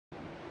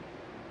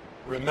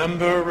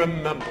Remember,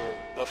 remember,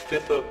 the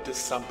 5th of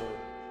December,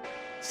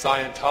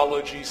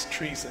 Scientology's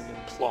treason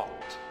and plot.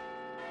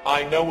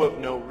 I know of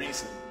no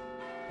reason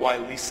why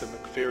Lisa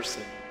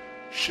McPherson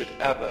should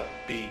ever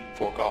be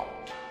forgot.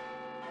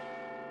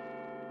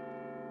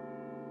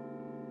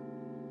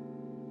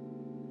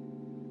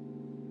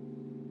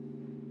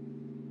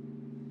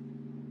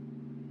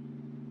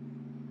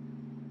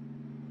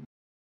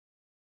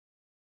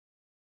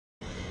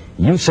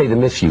 You say the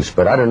misuse,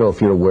 but I don't know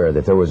if you're aware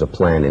that there was a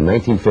plan in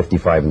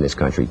 1955 in this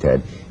country,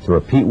 Ted, to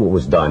repeat what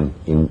was done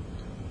in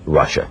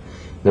Russia.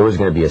 There was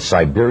going to be a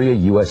Siberia,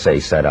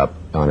 USA set up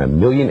on 1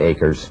 million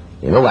acres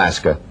in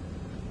Alaska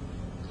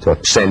to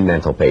send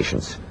mental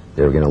patients.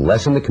 They were going to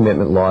lessen the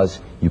commitment laws.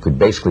 You could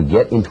basically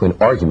get into an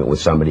argument with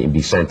somebody and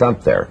be sent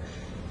up there.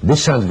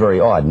 This sounds very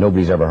odd.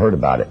 Nobody's ever heard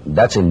about it.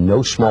 That's in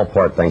no small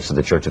part thanks to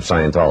the Church of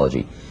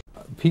Scientology.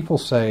 People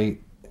say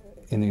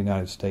in the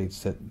United States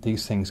that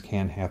these things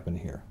can happen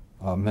here.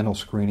 Mental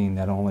screening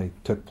that only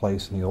took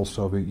place in the old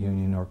Soviet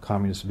Union or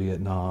communist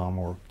Vietnam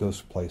or those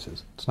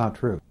places. It's not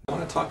true. I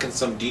want to talk in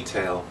some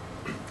detail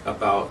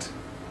about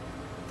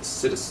the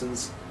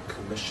Citizens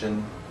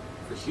Commission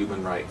for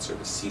Human Rights, or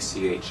the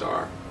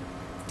CCHR.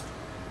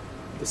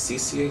 The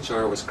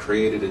CCHR was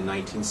created in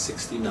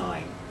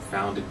 1969,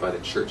 founded by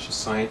the Church of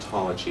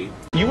Scientology.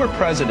 You were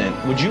president.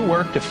 Would you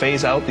work to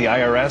phase out the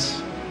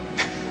IRS?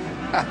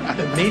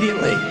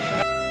 Immediately.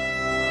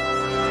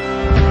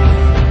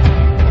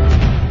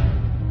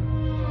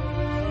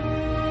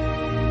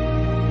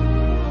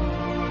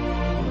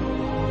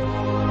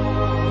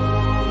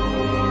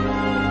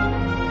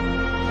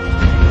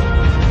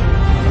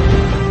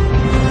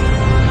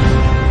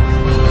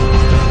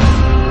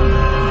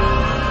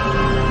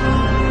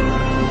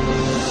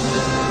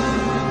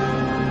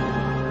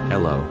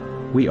 Hello.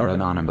 We are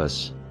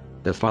anonymous.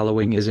 The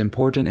following is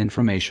important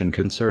information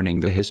concerning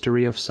the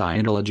history of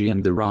Scientology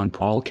and the Ron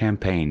Paul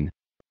campaign.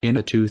 In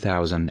a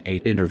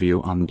 2008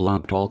 interview on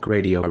Blog Talk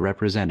Radio, a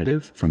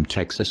representative from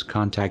Texas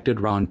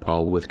contacted Ron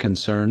Paul with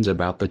concerns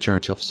about the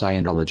Church of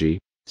Scientology,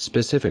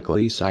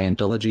 specifically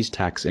Scientology's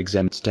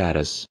tax-exempt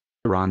status.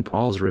 Ron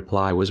Paul's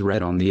reply was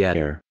read on the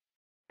air.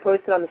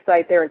 Posted on the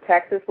site there in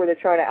Texas where they're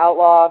trying to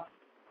outlaw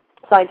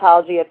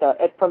Scientology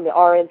from the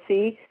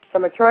RNC. So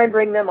I'm going to try and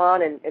bring them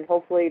on, and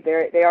hopefully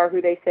they are who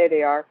they say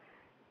they are.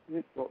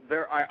 Well,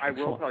 I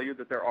will tell you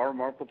that there are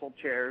multiple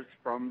chairs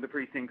from the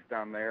precincts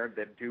down there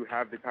that do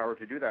have the power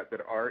to do that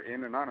are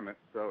in anonymous,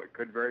 so it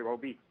could very well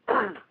be.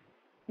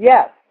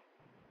 Yes.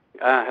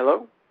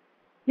 Hello?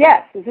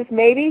 Yes. Is this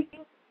Maybe?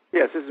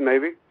 Yes, this is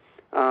Maybe.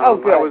 Oh,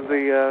 good. I was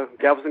the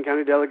Galveston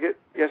County delegate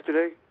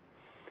yesterday.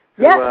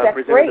 Yes, that's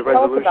great.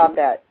 Tell us about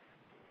that.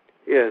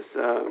 Yes.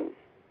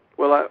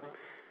 Well,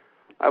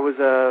 I was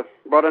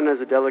brought in as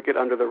a delegate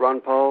under the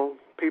Ron Paul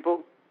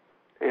people,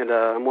 and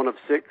I'm one of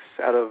 6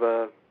 out of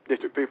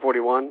District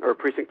 341, or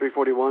Precinct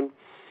 341,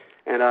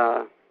 and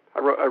I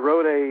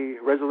wrote a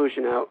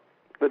resolution out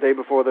the day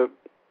before the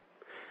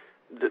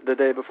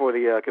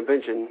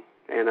convention,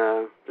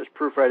 and just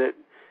proofread it,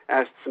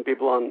 asked some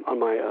people on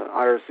my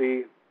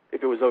IRC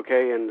if it was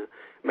okay, and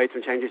made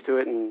some changes to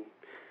it, and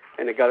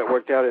it got it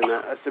worked out, and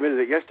I submitted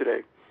it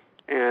yesterday,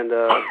 and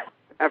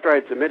after I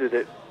had submitted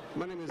it,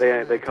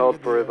 they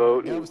called for a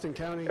vote, and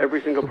every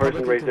single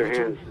person raised their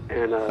hands,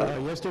 and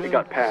it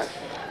got passed.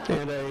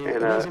 And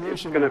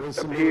it's going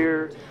to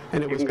appear,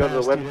 you can go to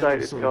the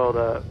website, it's called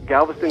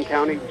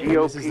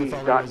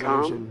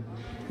GalvestonCountyGOP.com,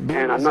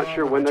 and I'm not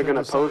sure when they're going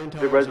to post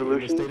the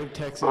resolution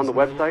on the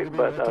website,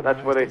 but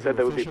that's where they said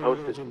they would be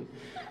posted. And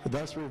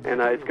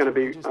it's going to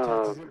be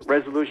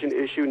resolution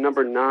issue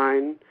number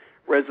 9,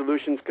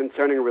 resolutions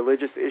concerning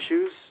religious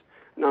issues,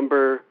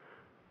 number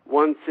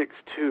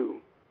 162.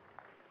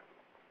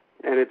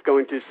 And it's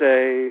going to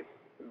say,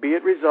 be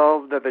it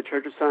resolved that the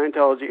Church of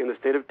Scientology in the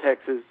state of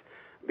Texas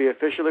be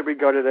officially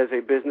regarded as a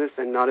business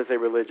and not as a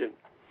religion.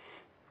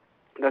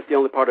 That's the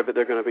only part of it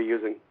they're going to be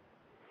using.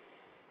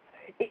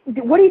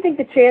 What do you think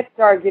the chances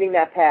are of getting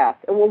that passed?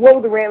 And what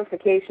will the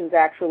ramifications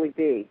actually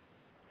be?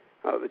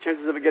 The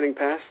chances of it getting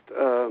passed,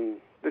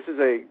 it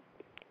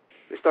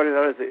started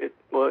out as it's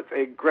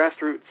a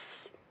grassroots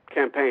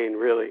campaign,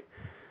 really.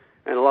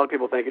 And a lot of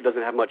people think it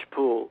doesn't have much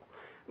pull.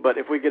 But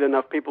if we get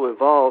enough people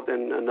involved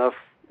and enough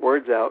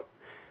words out,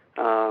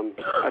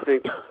 I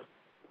think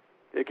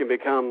it can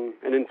become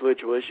an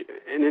influential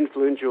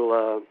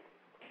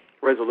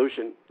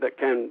resolution that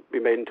can be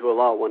made into a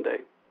law one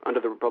day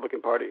under the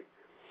Republican Party.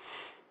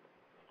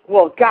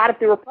 Well, God, if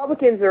the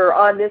Republicans are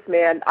on this,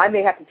 man, I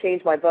may have to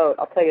change my vote.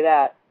 I'll tell you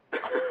that.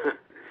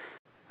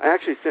 I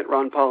actually sent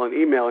Ron Paul an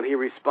email, and he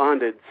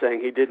responded saying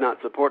he did not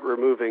support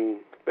removing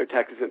their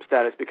tax-exempt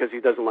status because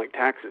he doesn't like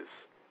taxes.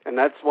 And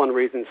that's one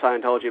reason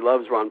Scientology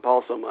loves Ron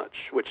Paul so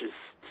much, which is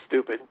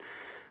stupid.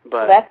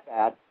 But that's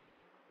bad.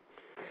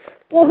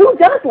 Well, who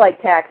does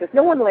like taxes?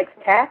 No one likes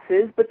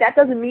taxes, but that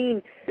doesn't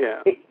mean,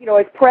 a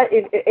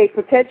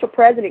potential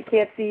president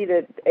can't see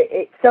that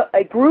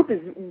a group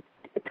is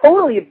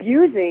totally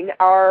abusing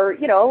our,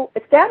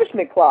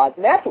 establishment clause,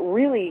 and that's what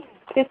really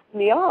pissed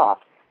me off.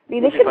 I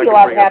mean, they shouldn't be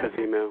allowed to have.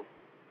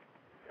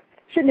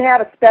 shouldn't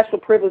have a special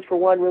privilege for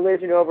one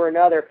religion over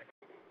another.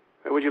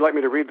 Would you like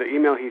me to read the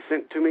email he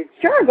sent to me?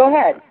 Sure, go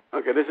ahead.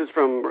 Okay, this is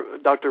from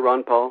Dr.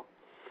 Ron Paul.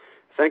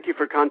 Thank you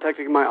for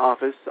contacting my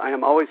office. I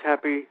am always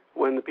happy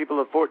when the people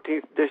of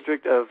 14th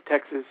District of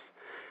Texas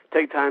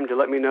take time to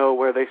let me know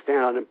where they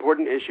stand on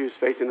important issues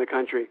facing the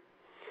country.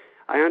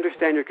 I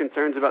understand your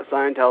concerns about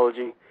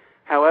Scientology.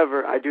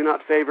 However, I do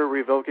not favor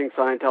revoking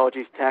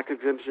Scientology's tax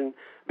exemption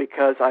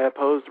because I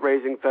oppose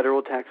raising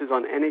federal taxes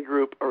on any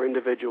group or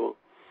individual,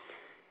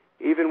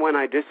 even when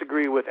I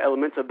disagree with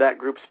elements of that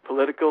group's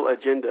political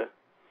agenda.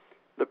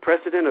 The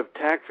precedent of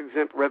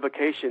tax-exempt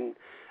revocation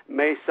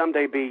may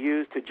someday be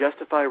used to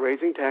justify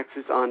raising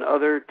taxes on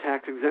other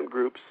tax-exempt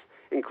groups,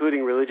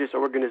 including religious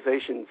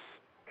organizations.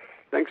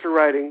 Thanks for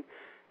writing.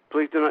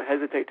 Please do not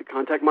hesitate to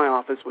contact my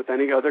office with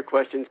any other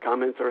questions,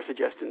 comments, or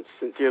suggestions.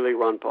 Sincerely,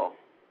 Ron Paul.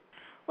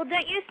 Well,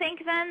 don't you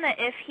think then that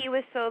if he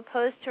was so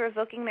opposed to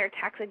revoking their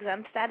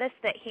tax-exempt status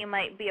that he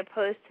might be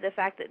opposed to the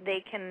fact that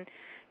they can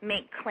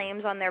make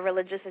claims on their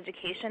religious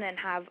education and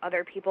have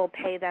other people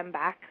pay them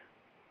back?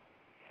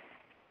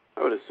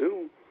 I would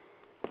assume.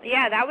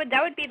 Yeah, that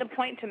would be the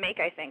point to make,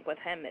 I think, with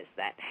him, is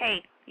that,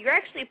 hey, you're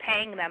actually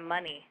paying them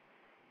money.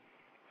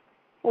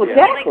 Well,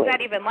 exactly. Like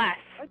that even less.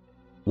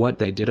 What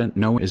they didn't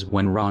know is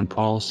when Ron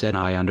Paul said,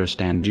 "I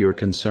understand your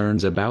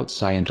concerns about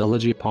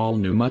Scientology," Paul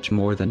knew much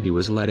more than he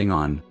was letting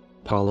on.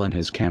 Paul and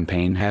his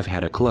campaign have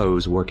had a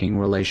close working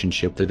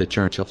relationship to the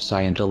Church of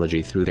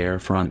Scientology through their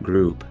front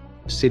group,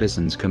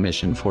 Citizens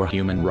Commission for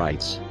Human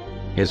Rights.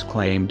 His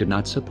claim to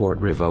not support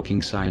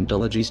revoking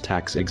Scientology's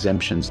tax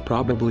exemptions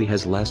probably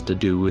has less to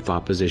do with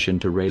opposition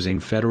to raising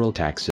federal taxes